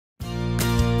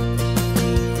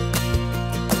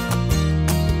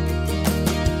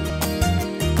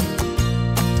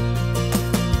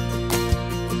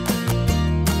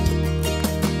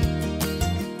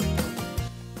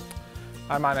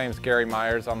Hi, my name is Gary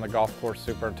Myers. I'm the golf course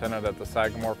superintendent at the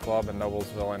Sagamore Club in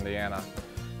Noblesville, Indiana.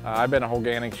 I've been a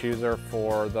Holganix user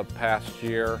for the past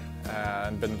year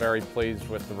and been very pleased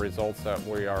with the results that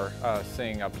we are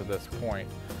seeing up to this point.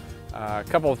 A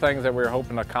couple of things that we were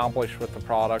hoping to accomplish with the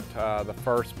product, the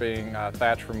first being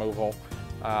thatch removal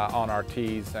on our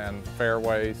tees and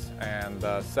fairways, and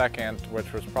second,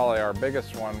 which was probably our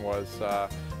biggest one, was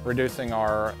reducing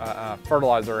our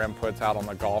fertilizer inputs out on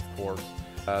the golf course.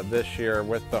 This year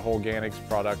with the Holganix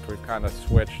product, we've kind of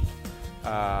switched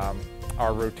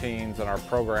our routines and our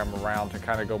program around to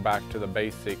kind of go back to the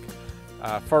basic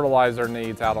fertilizer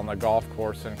needs out on the golf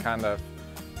course and kind of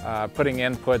putting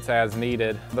inputs as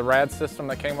needed. The rad system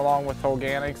that came along with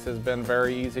Holganix has been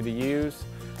very easy to use.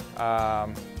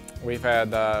 We've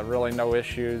had really no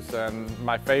issues, and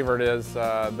my favorite is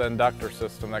the inductor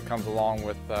system that comes along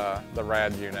with the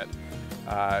rad unit.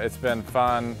 It's been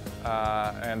fun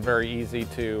and very easy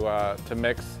to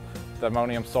mix the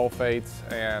ammonium sulfates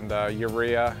and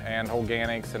urea and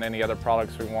Holganix and any other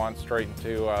products we want straight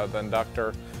into the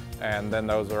inductor, and then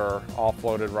those are all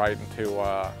floated right into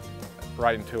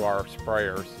our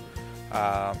sprayers.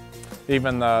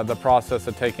 Even the process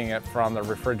of taking it from the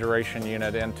refrigeration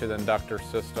unit into the inductor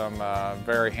system,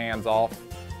 very hands-off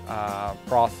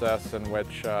process in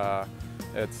which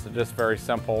it's just very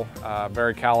simple,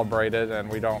 very calibrated, and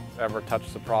we don't ever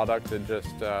touch the product. It just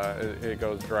it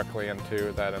goes directly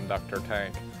into that inductor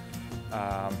tank.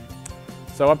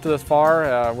 So up to this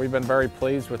far, we've been very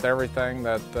pleased with everything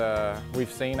that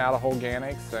we've seen out of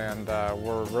Holganix, and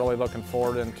we're really looking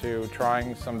forward into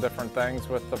trying some different things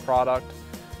with the product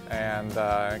and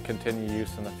continue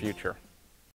use in the future.